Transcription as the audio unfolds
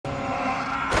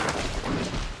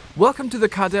Welcome to the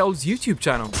Cardel's YouTube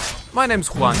channel. My name's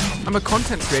Juan. I'm a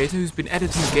content creator who's been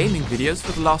editing gaming videos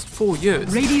for the last 4 years.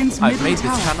 I've made this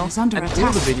channel and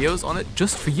all the videos on it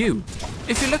just for you.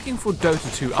 If you're looking for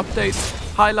Dota 2 updates,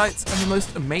 highlights and the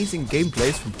most amazing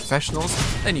gameplays from professionals,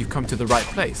 then you've come to the right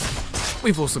place.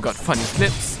 We've also got funny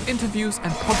clips, interviews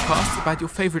and podcasts about your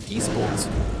favorite esports.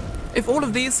 If all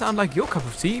of these sound like your cup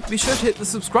of tea, be sure to hit the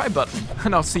subscribe button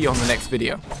and I'll see you on the next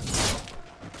video.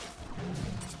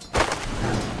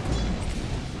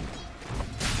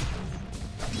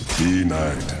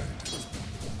 Denied.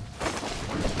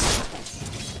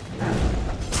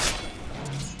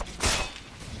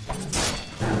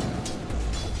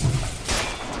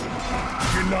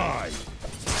 Denied.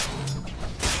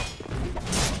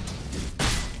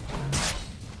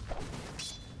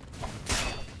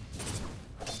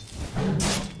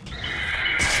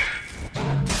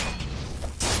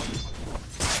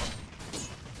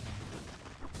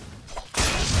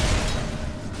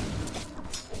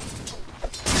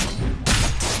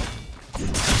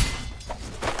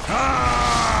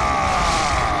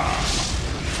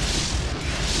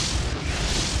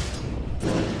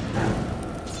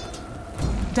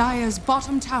 Dire's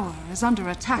bottom tower is under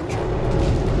attack.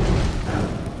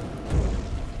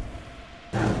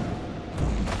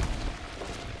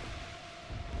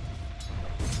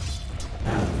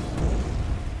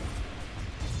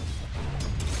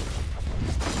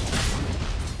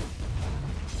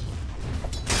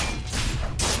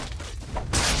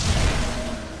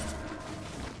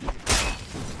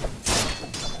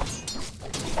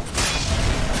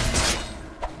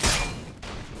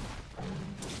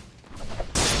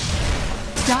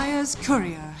 Dire's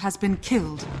courier has been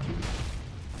killed.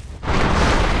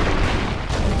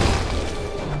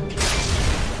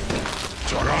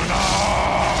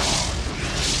 Juggernaut!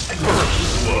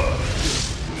 First blood.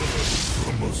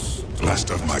 Last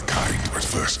of my kind, but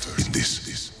first in this.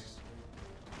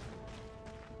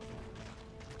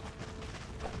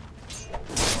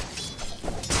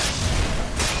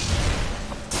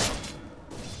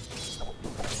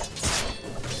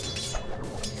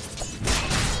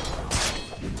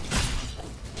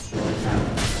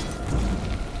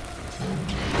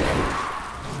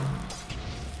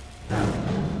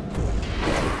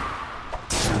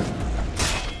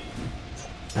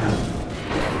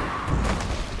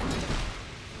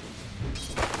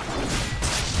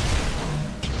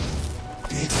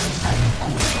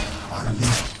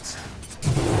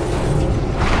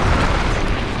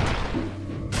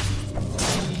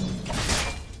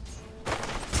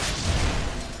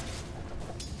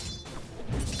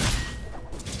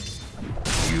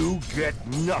 You get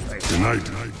nothing. Tonight.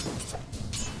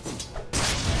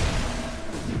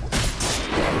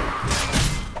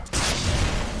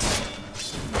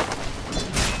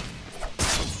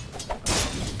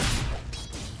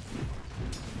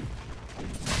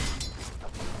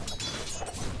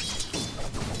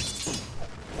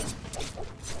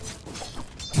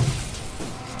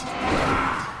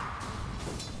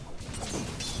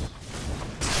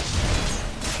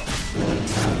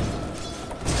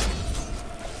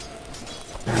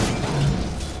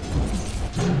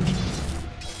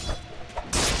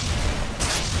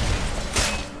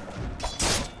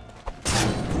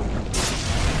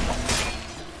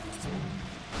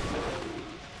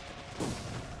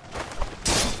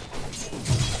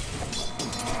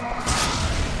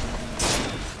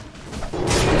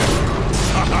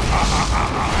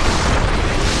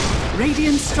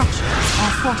 Radiant structures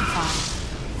are fortified.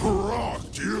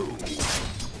 Rocked you!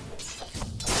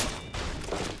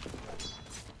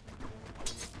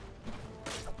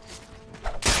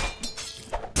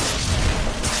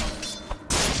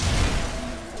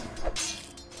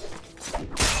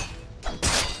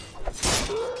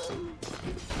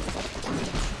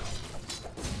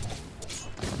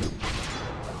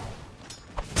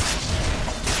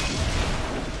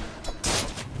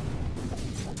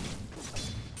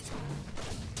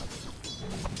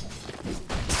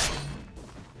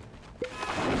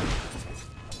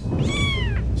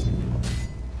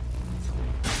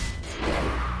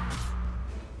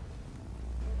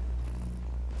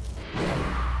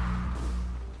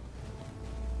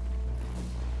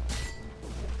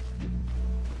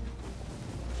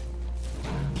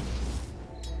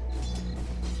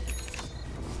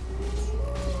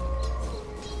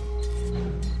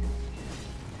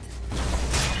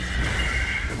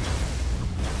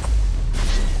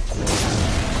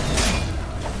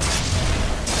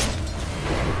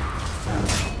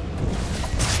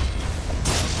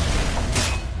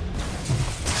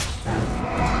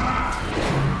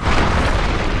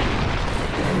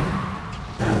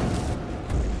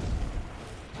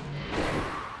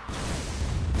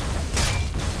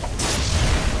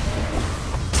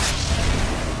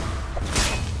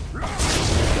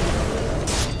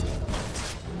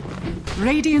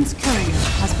 Radiant's courier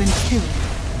has been killed.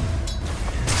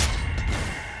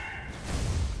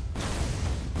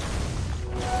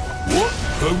 What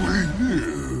have we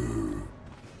here?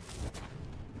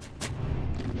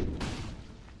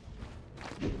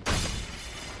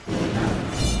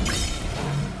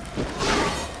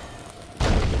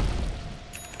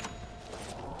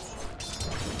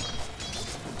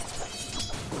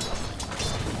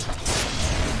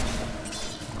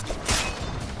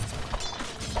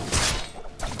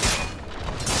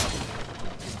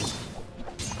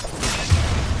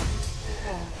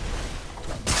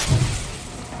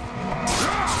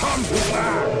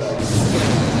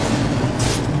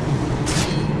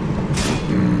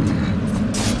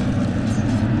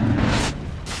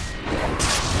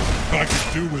 I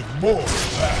could do with more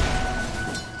of that.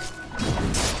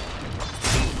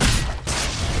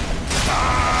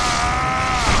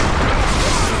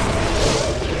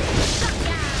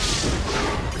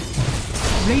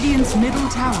 Radiant's middle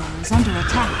tower is under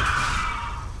attack.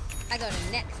 I got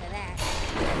a neck for that.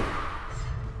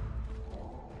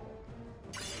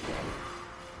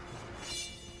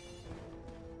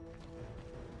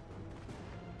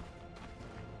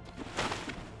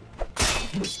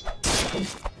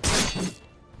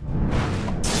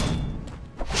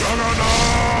 Juggernaut!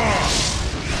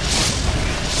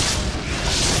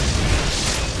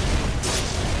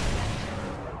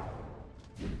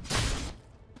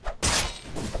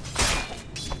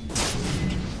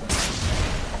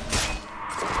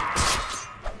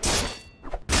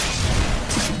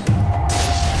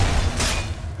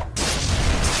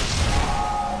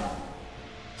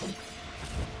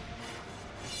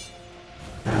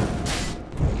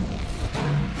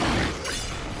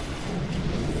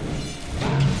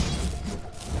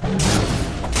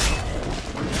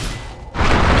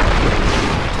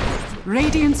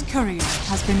 Radiant's courier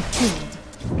has been killed.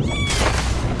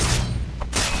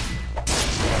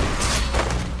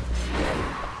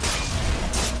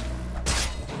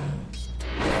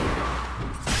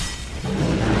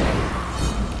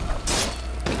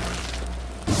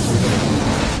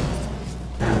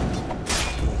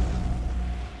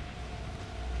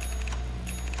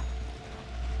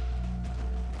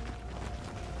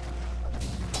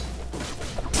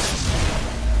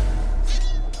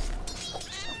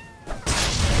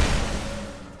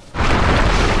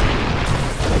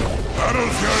 Battle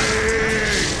Fury!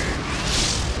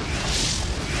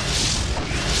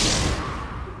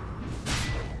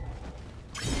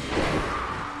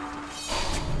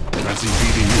 Fancy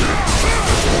beating you.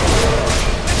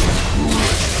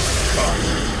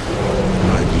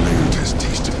 My blade has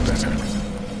tasted better.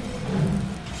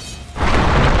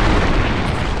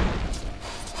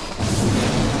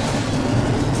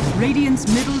 Radiant's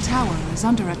middle tower is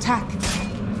under attack.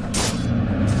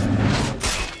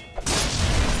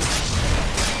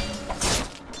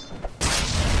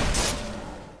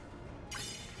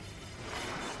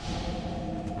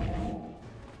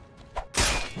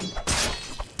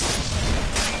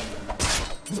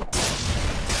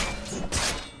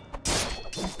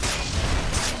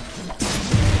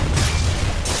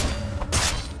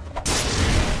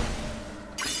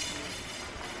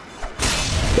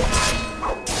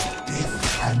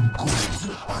 Death and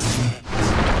good are linked.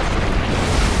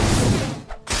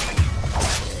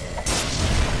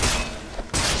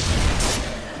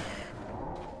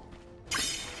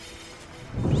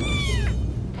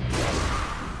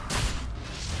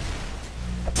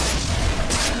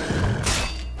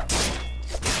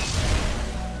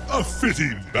 A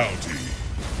fitting bounty.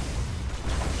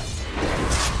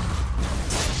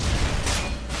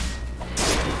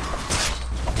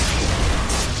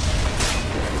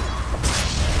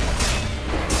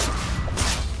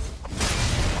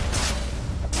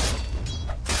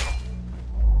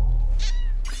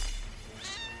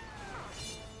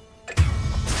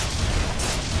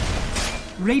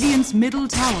 Radiant's middle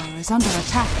tower is under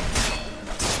attack.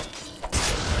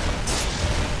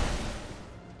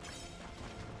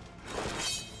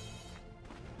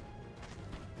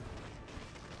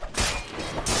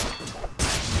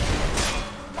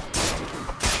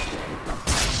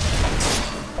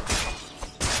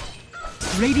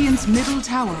 Radiant's middle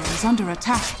tower is under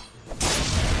attack.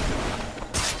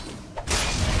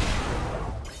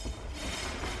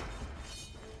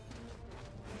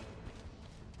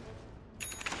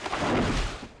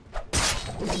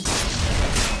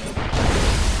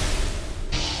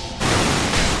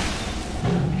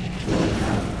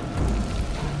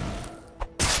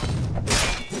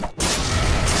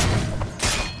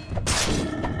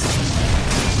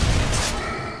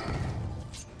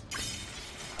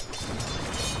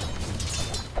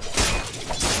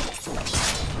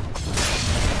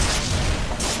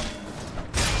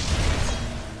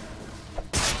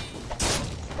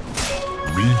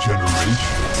 Regeneration.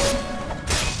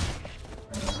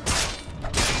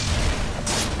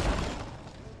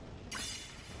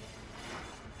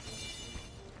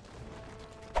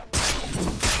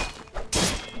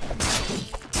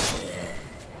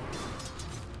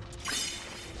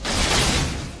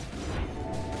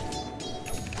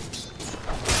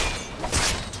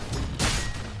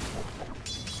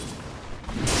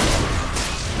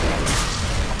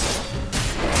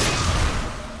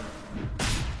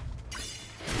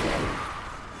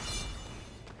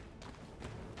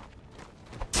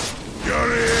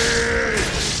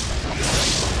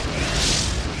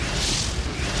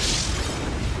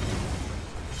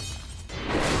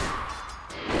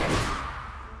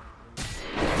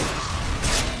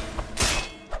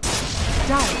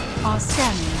 Dire are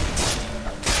scanning.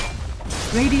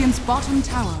 Radiant's bottom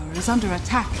tower is under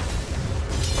attack.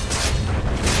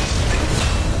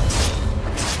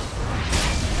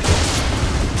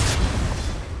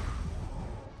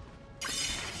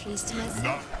 Trees to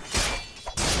myself.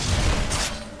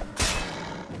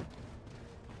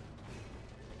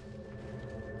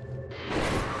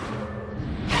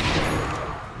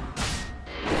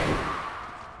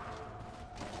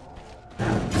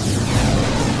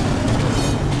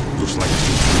 Looks like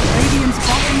Radiant's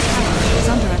bottom tower is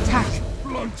under attack.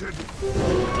 blunted.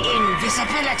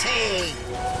 Invisibility!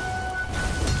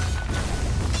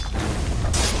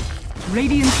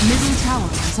 Radiant's middle tower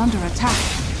is under attack.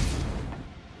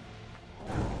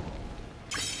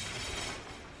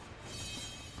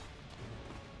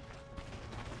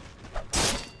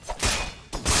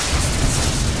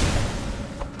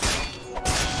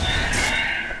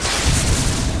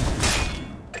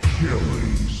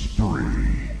 Killing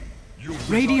spree.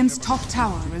 Radiant's top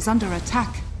tower is under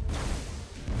attack.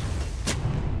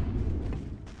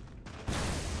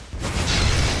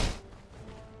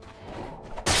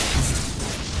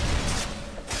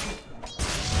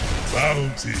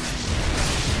 Bounty.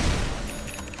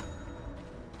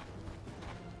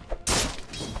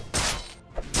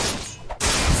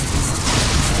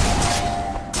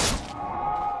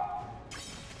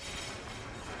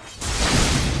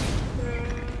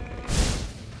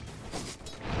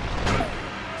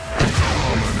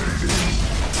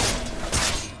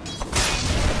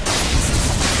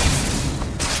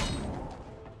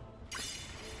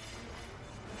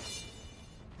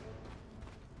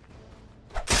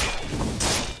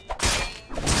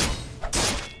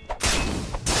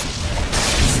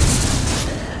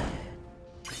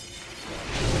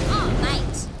 All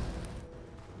night.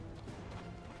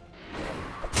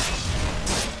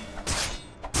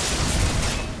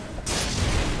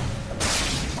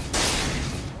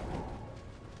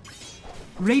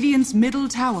 Radiant's middle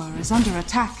tower is under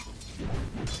attack.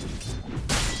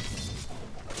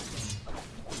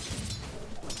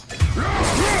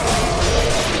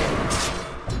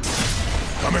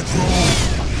 Coming through.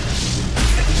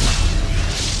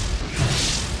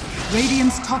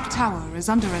 Radiant's top tower is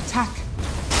under attack.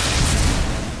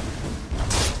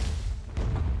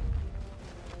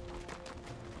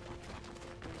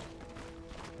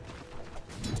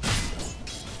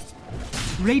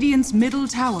 Radiant's middle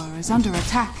tower is under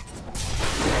attack.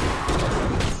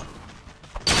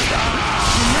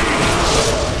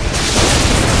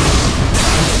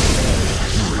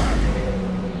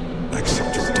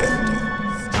 Accept your death.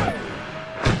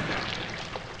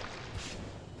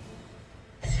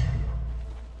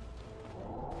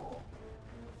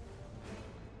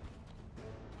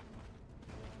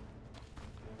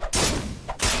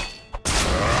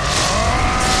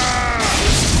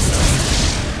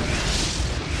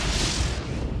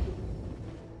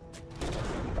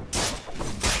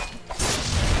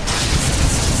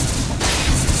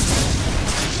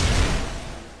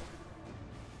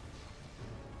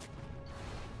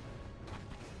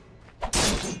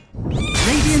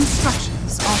 Radiant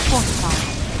structures are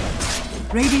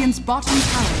fortified. Radiant's bottom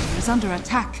tower is under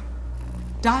attack.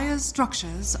 Dire's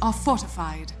structures are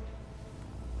fortified.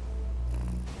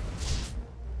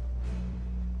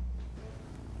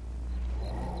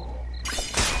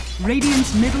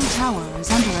 Radiant's middle tower is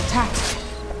under attack.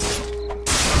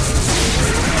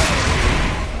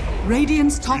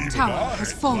 Radiant's top tower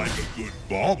has fallen. Like a good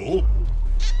bauble.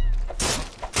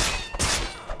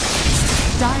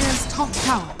 Dire's top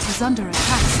tower is under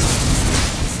attack.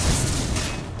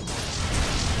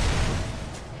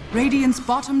 Radiant's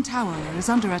bottom tower is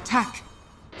under attack.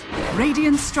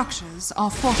 Radiant structures are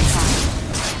fortified.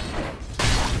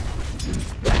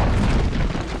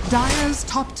 Dire's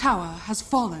top tower has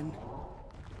fallen.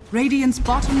 Radiant's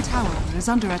bottom tower is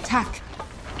under attack.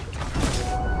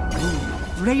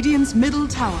 Radiant's middle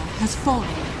tower has fallen.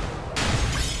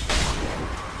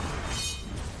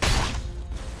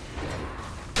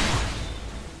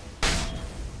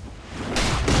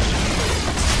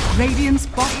 Radiant's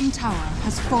bottom tower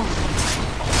has fallen.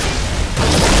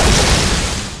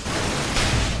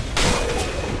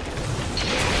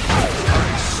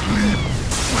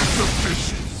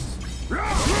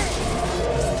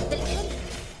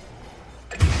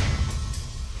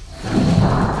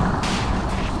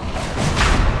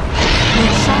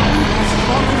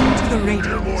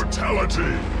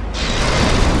 Immortality!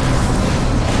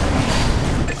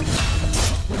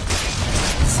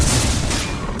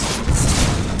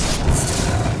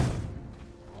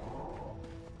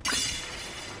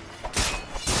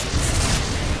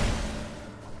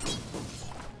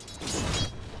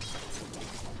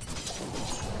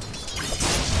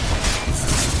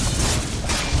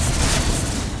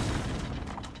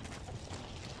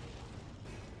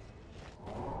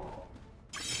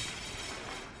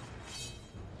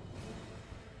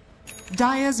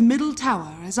 Dire's middle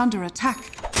tower is under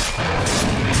attack.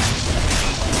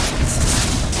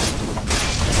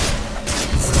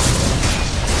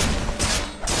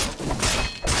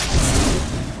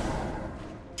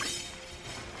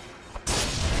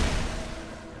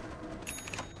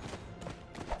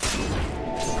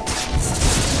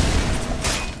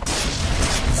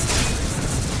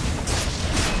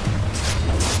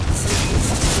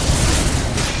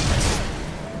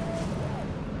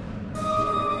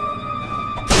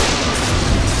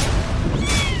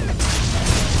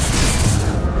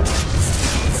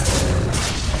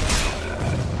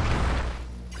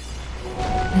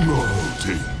 Oh,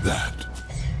 take that.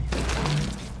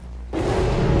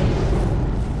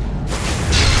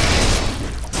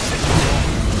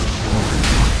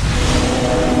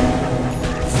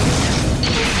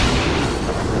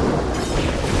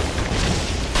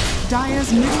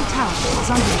 Dire's middle tower is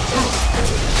under attack.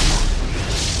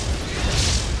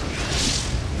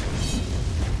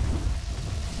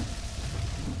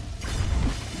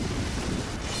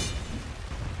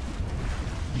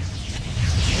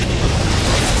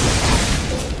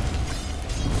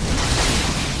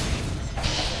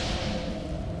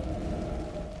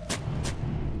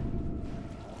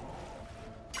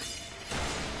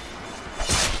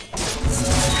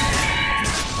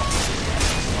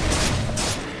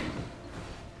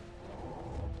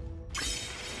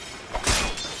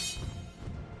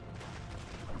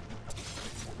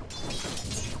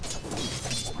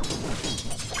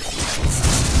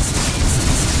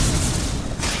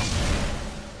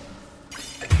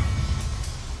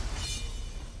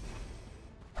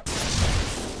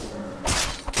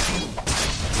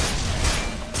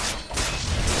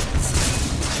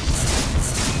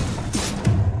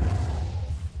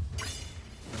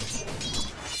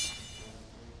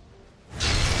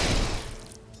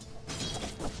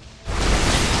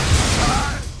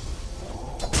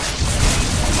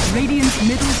 Radiant's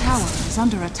middle tower is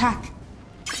under attack.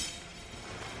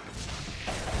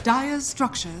 Dire's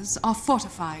structures are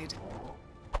fortified.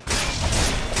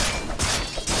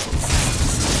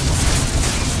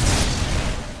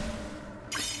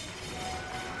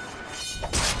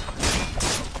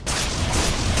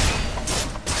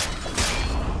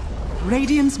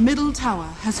 Radiant's middle tower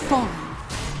has fallen.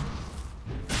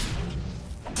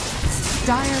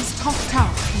 Dire's top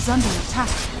tower is under attack.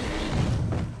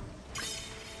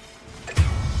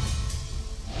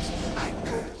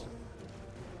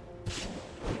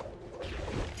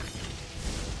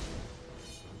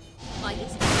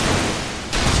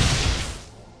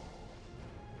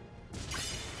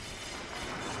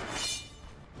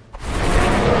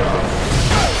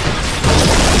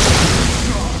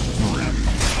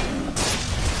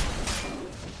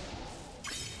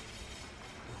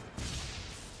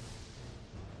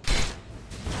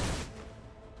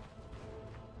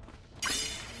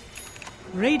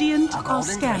 Radiant are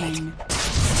scanning.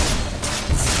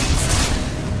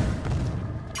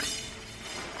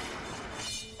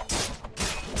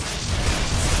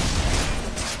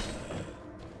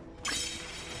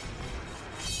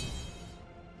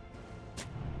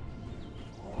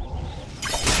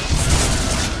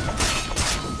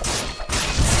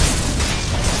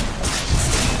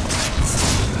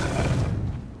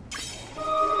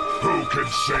 Who can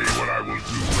say what I will do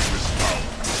with this power?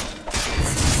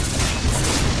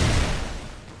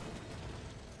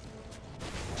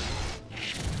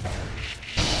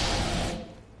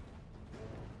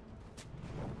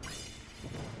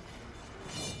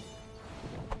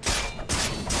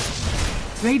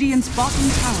 Radiant's bottom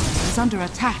tower is under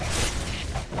attack.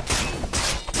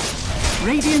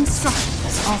 Radiant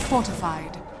structures are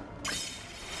fortified.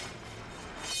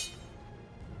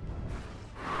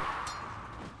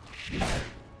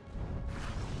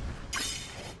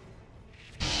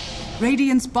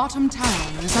 Radiant's bottom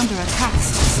tower is under attack.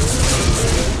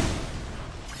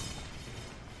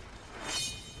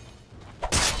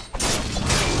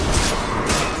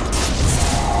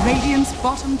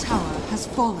 bottom tower has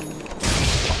fallen.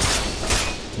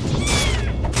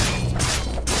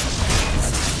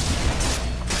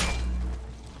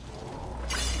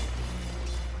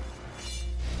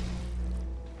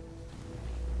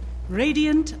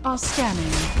 Radiant are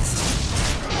scanning.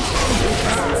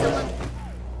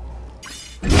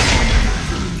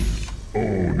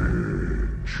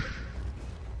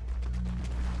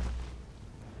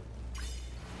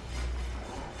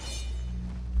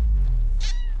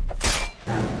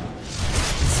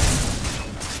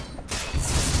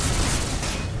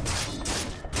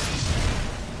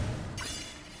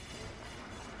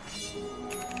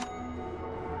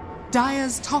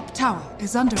 Dire's top tower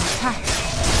is under attack.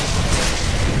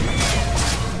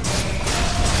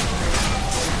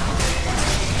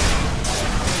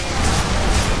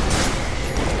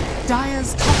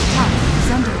 Dire's top tower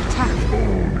is under attack.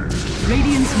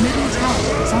 Radiant's middle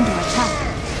tower is under attack.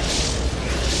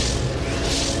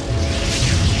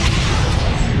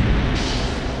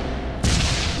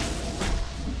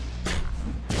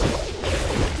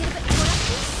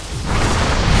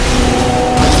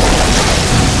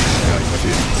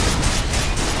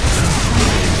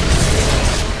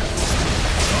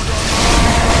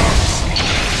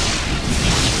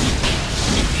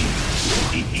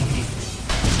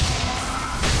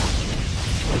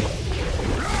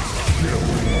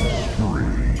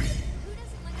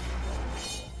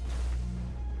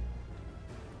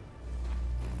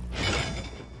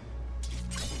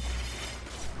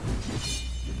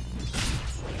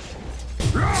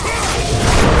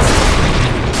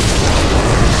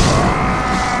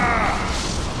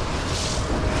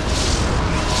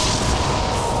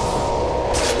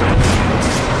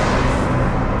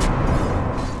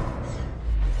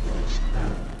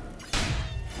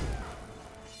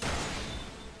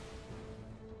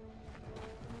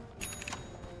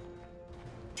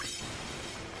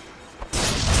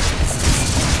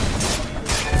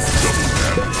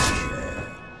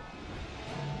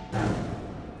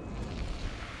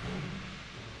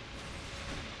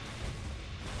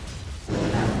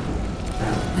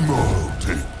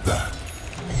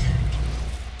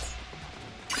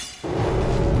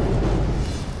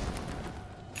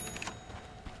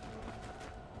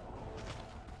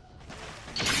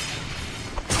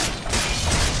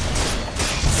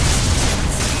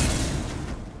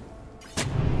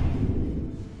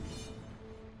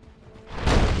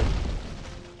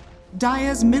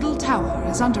 Dire's middle tower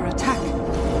is under attack.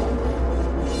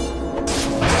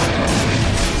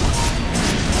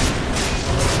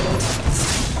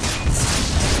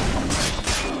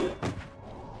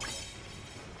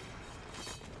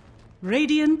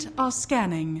 Radiant are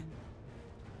scanning.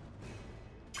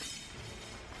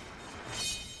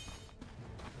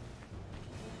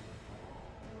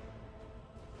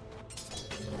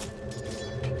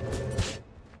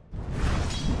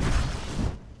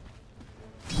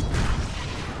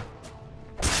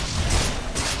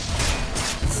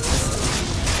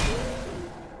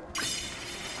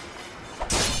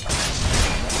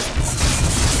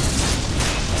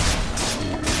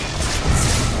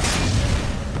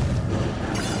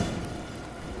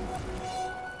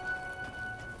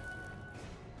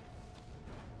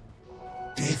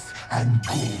 Death and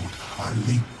gold are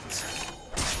linked.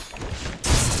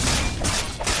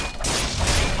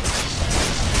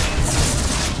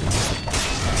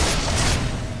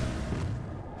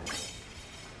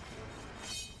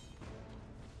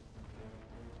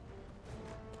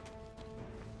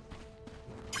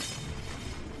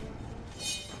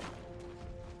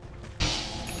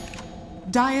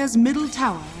 Dire's middle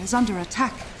tower is under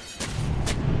attack.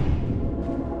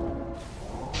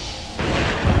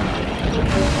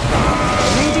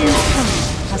 Radiant's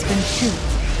courier has been killed.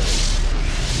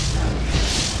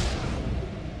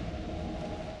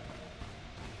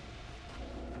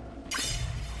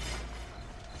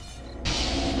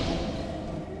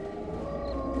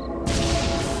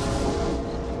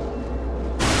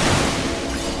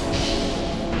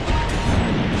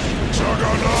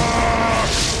 Juggernaut!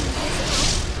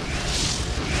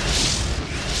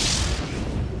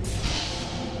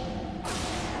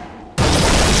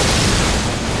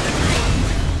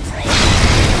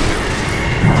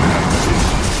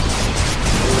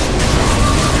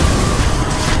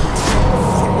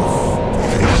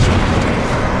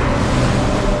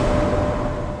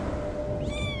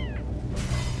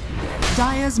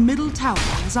 Dire's middle tower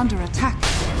is under attack.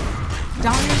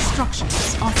 Dire's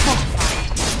structures are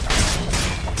fortified.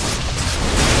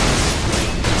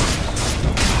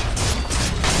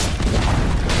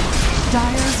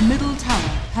 Dire's middle tower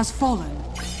has fallen.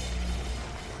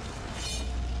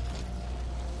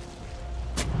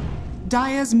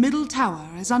 Dire's middle tower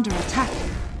is under attack.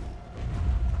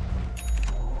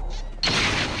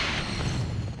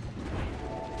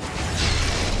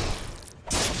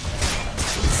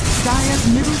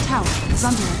 Dire's middle tower is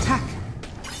under attack.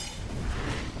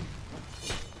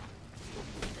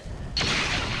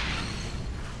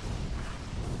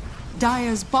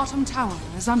 Dire's bottom tower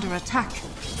is under attack.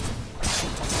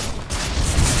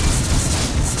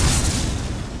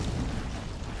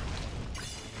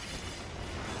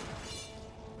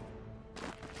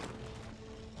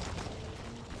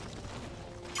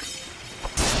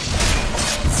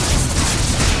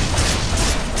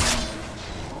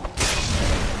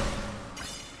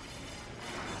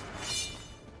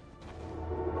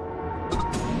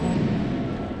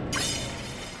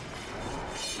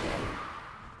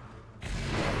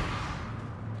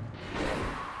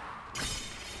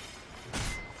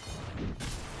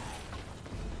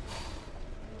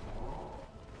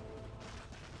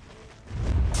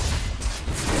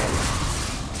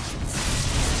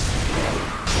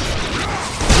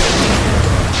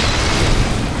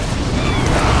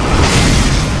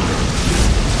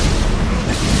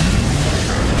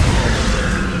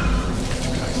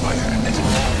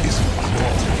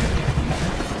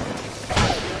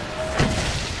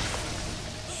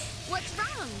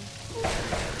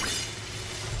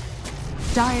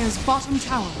 Dire's bottom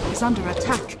tower is under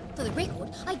attack. For the record,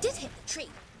 I did hit the tree.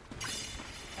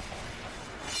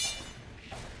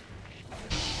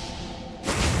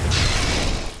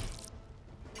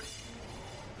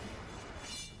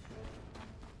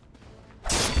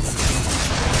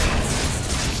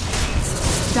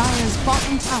 Dire's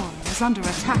bottom tower is under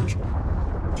attack.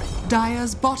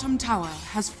 Dire's bottom tower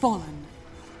has fallen.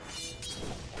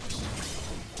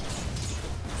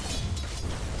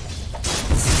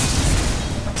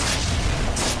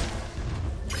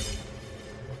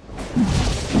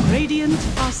 Radiant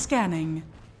are scanning.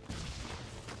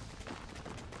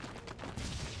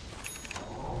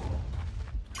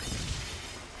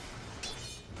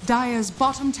 Dire's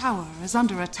bottom tower is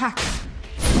under attack.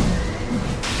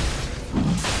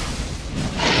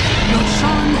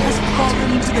 Roshan has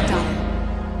fallen to the Dire.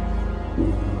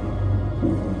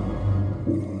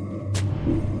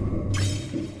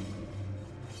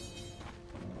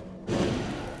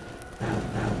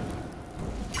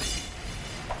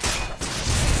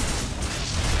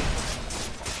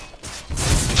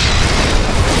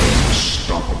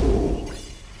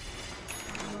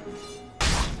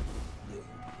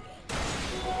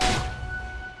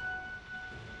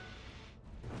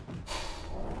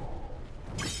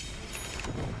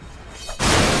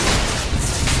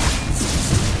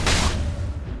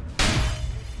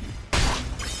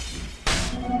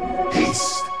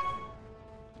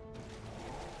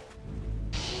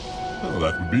 Well,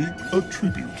 that would be a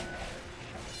tribute.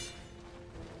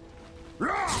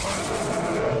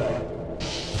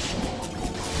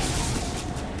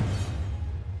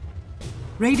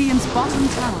 Radiant's bottom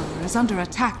tower is under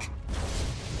attack.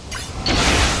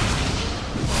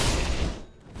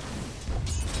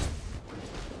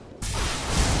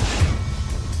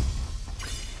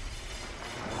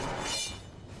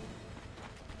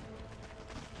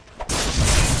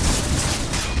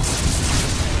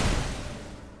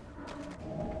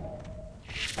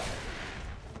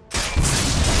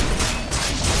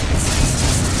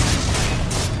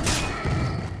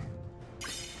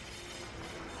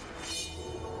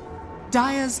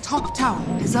 Dire's top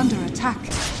tower is under attack.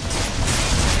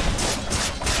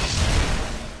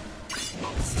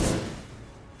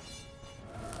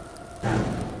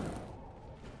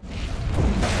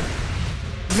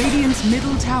 Radiant's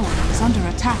middle tower is under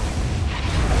attack.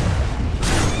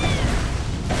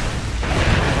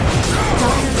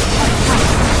 Dire's top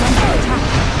tower is under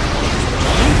attack.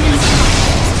 Radiant's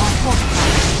structures are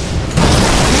fortified.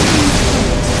 Radiant's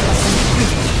turret has been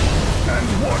And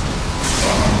what?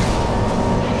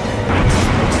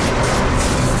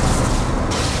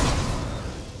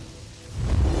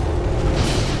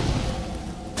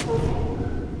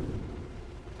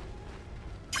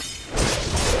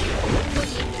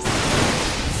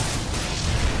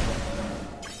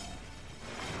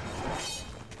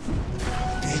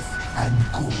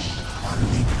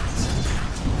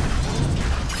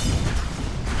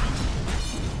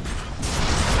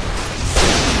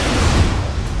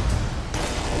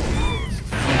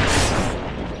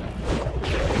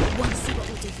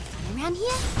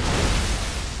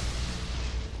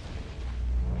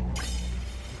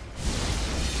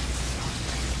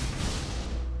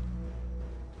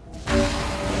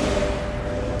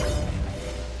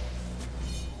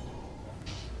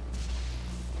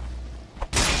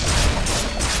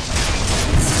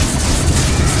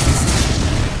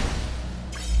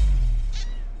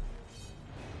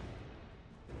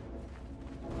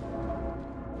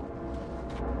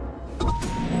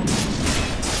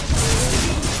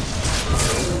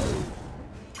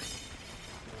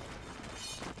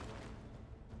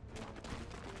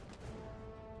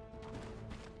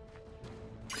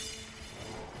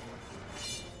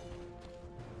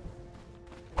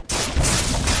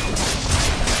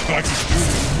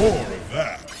 More of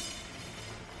that.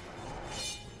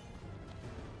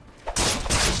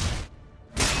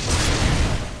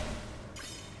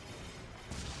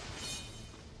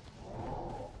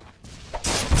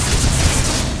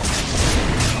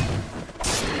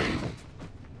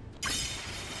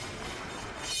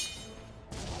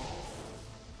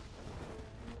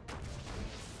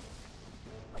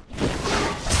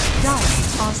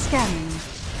 Are scanning.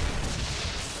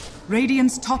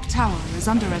 Radiant's top tower is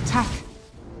under attack.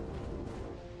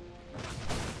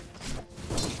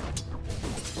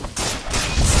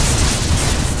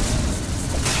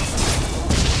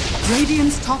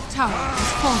 Radiant's top tower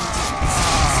has fallen.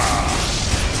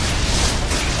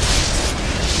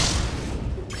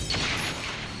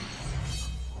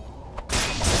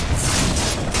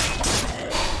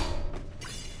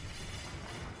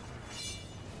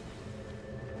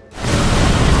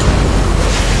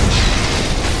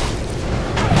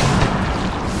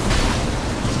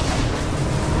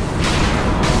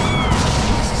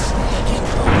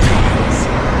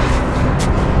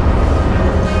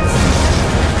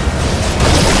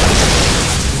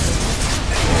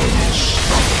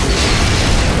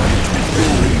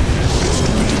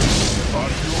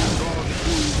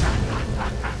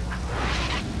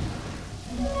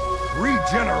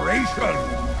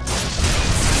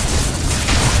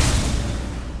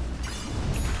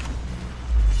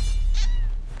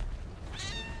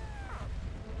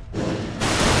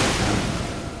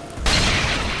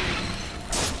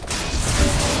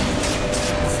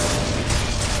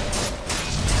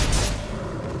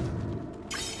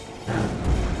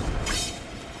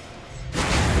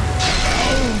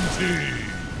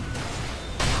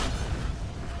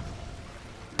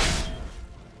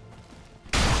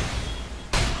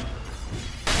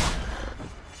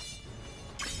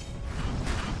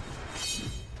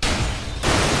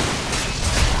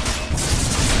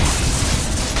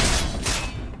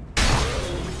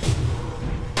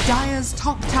 Dire's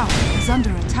top tower is under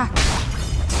attack.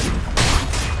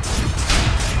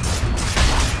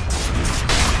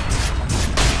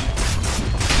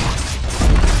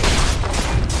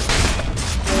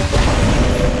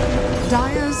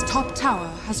 Dire's top tower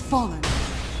has fallen.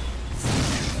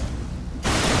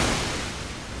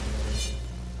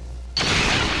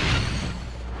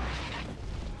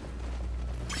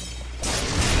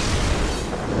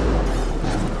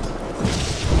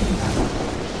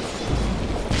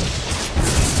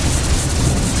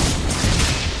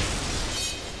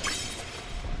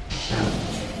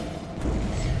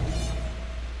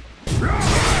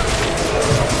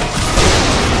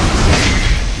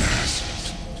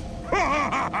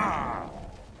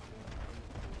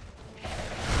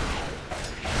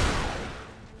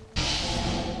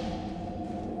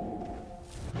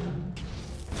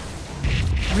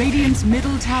 Radiant's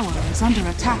middle tower is under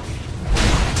attack.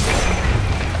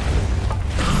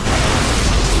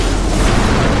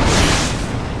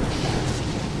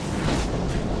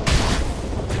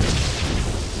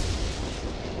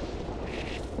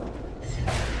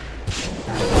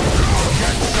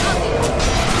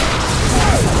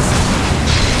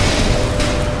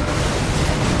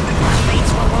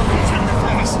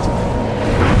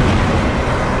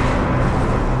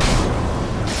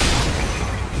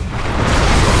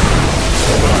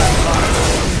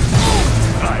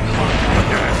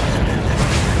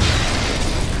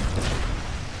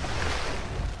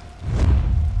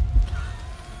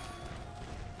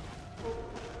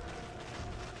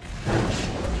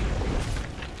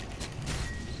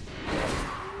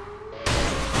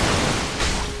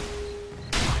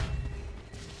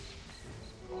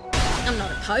 I'm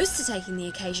not opposed to taking the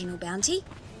occasional bounty.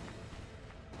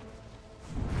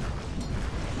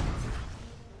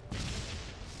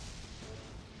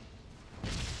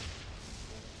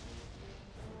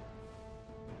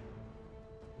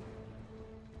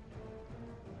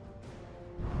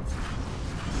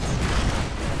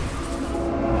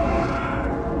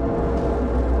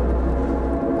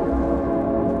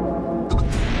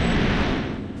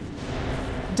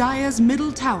 Dire's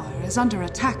middle tower is under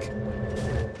attack.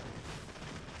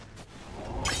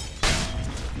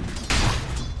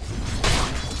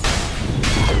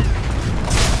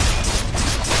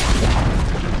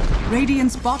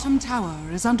 Radiant's bottom tower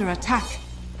is under attack.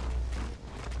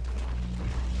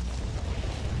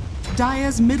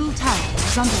 Dire's middle tower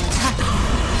is under attack.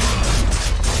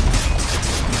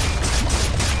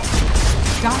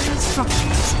 Dire's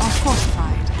structures are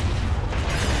fortified.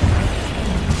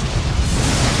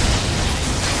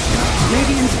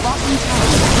 Radiant's bottom tower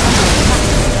is under attack.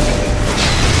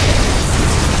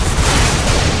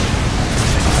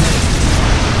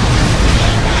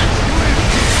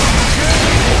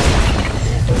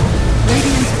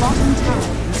 Radiant's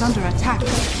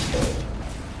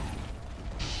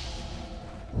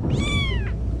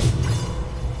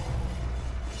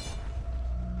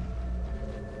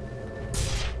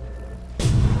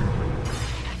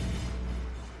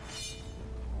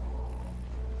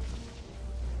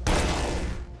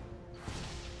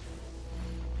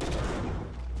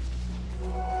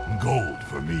gold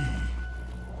for me.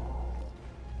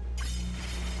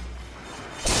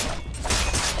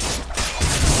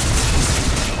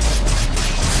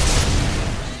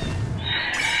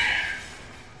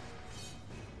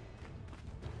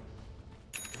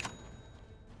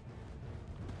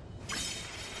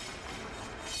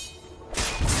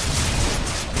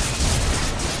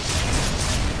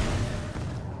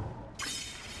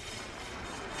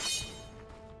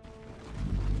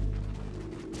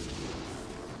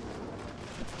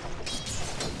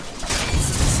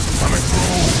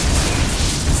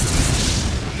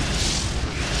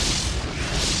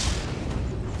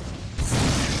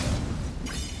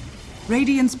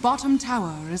 Radiant's bottom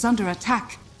tower is under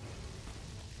attack.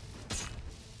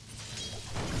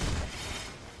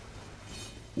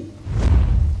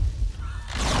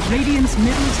 Radiant's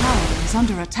middle tower is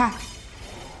under attack.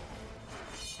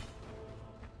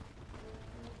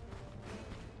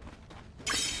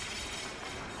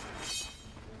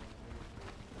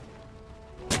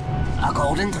 A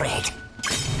golden thread.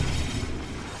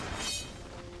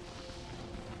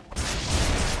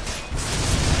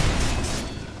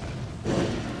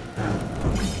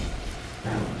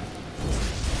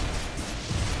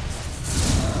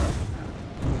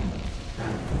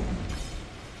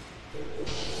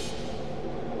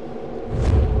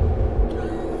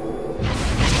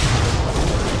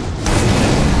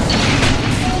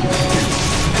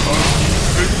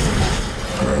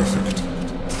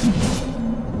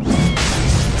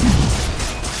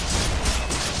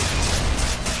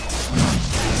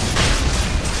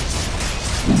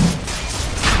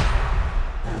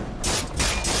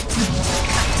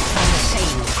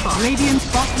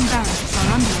 Radiant's bottom barracks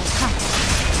are under attack.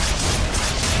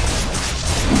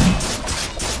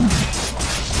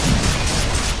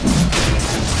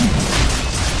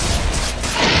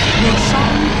 Your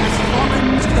song has fallen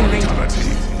to the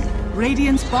Radiant.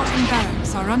 Radiant's bottom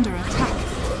barracks are under attack.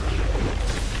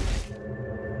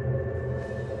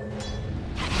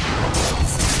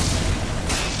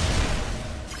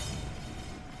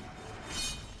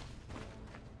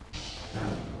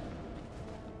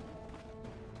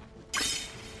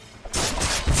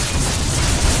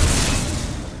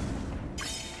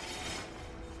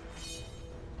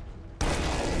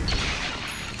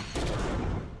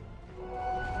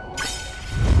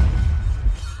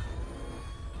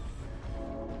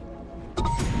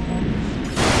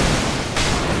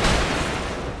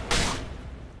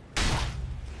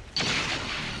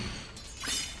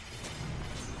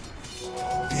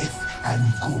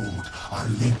 And gold are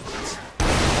linked.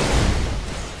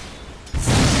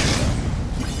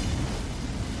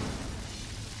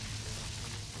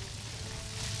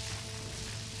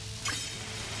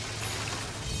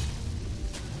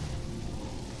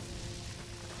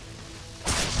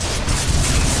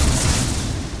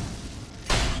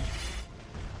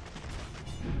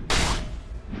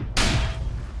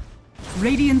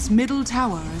 Radiant's middle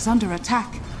tower is under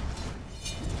attack.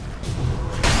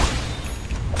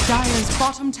 Dire's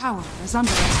bottom tower is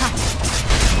under attack.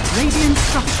 Radiant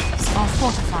structures are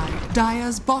fortified.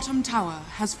 Dire's bottom tower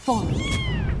has fallen.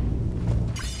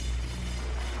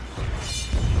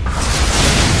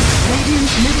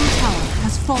 Radiant's middle tower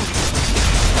has fallen.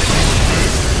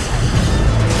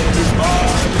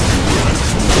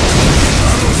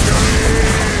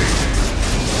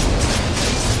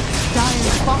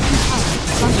 Dire's bottom tower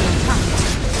is under attack.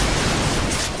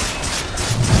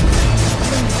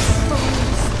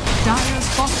 Dire's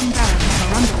bottom barracks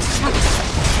are under attack.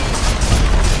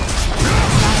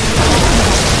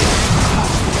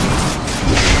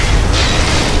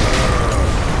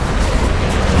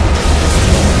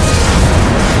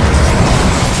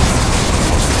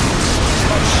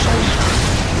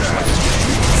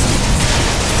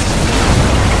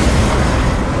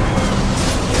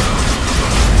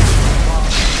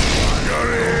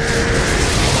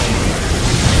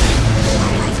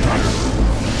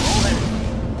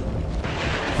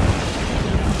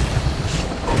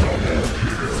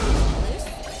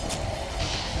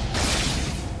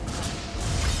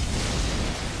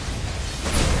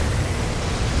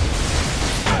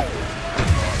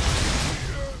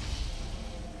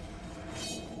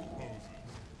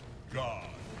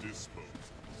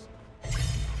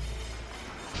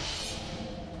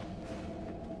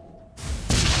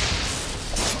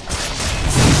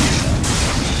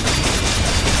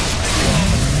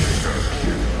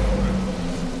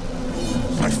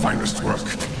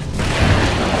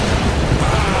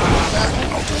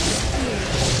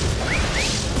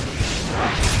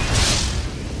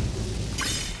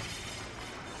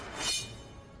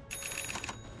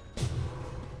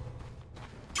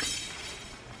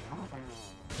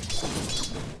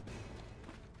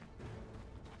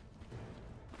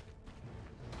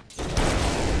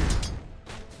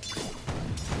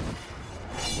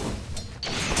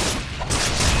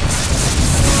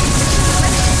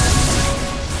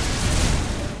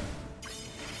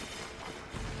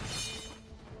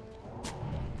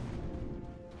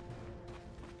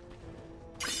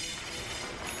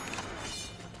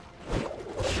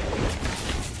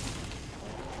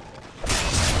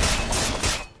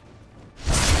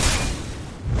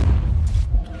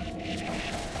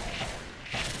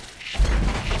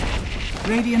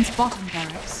 Radiant's bottom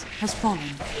barracks has fallen.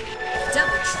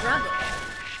 Double trouble.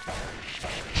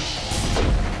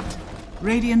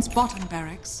 Radiant's bottom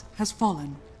barracks has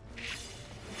fallen.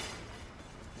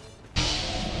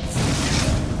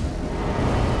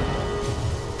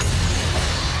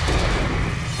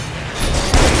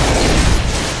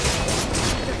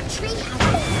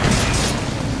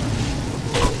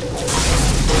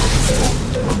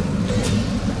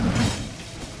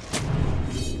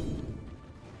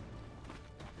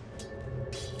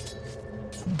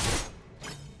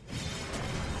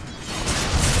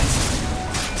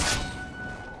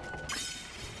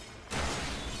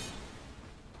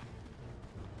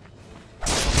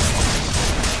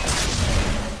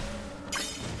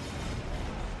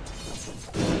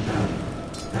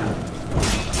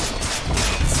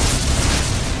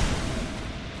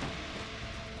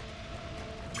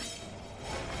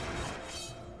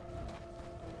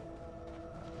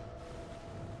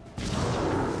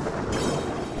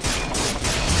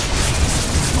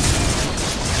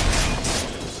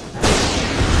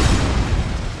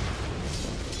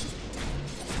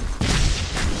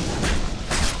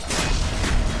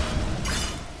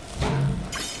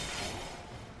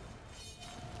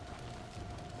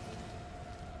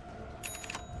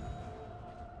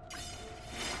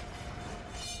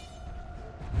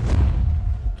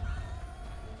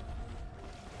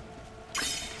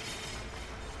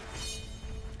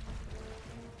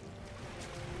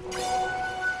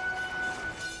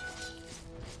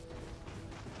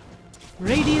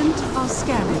 Radiant are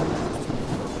scanning.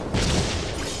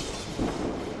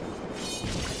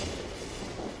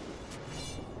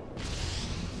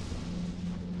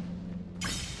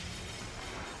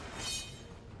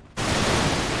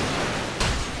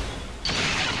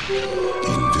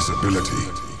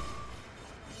 Invisibility.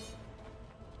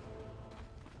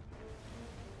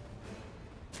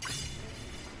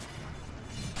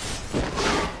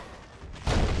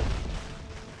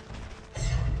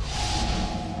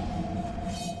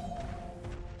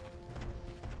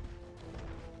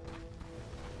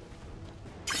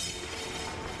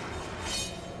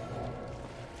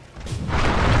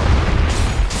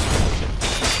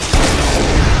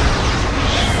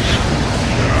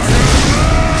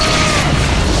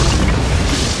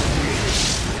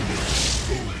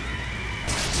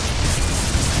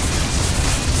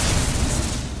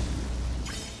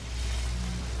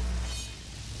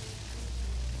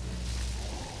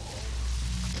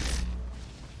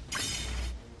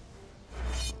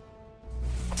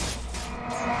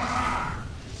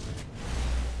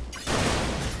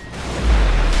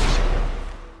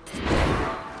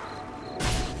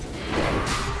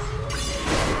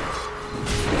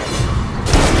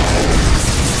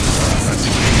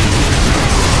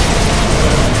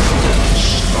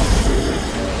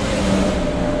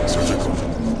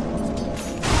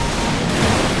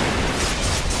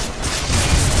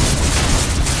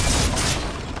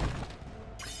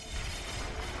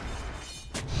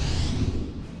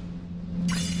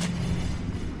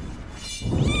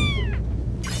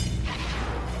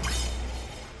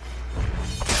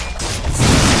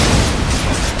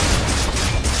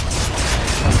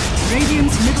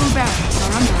 Radiant's middle barracks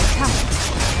are under attack.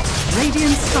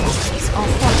 Radiant structures are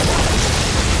fortified.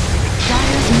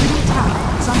 Dire's middle tower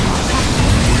is under attack.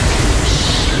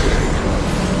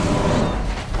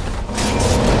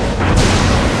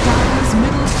 Dire's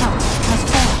middle tower has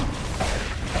fallen.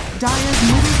 Dire's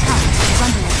middle tower is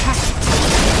under attack.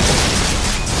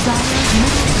 Dire's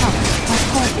middle tower has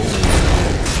fallen.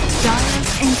 Dire's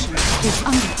ancient is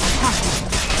under attack.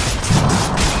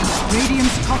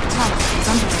 Radiant's top tower is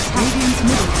under attack. Radiant's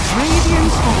middle.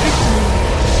 Radiant for victory.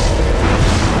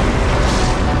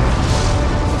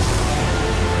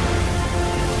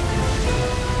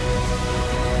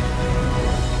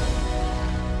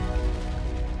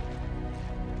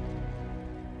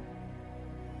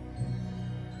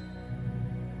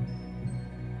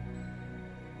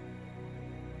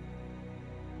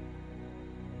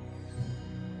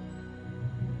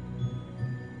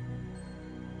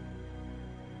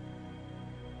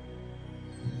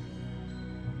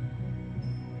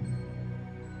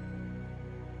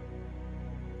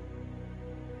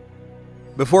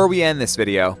 Before we end this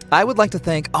video, I would like to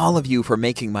thank all of you for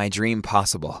making my dream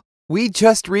possible. We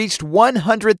just reached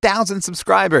 100,000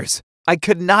 subscribers. I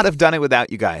could not have done it without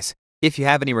you guys. If you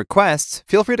have any requests,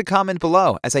 feel free to comment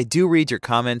below, as I do read your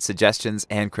comments, suggestions,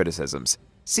 and criticisms.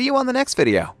 See you on the next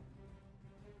video.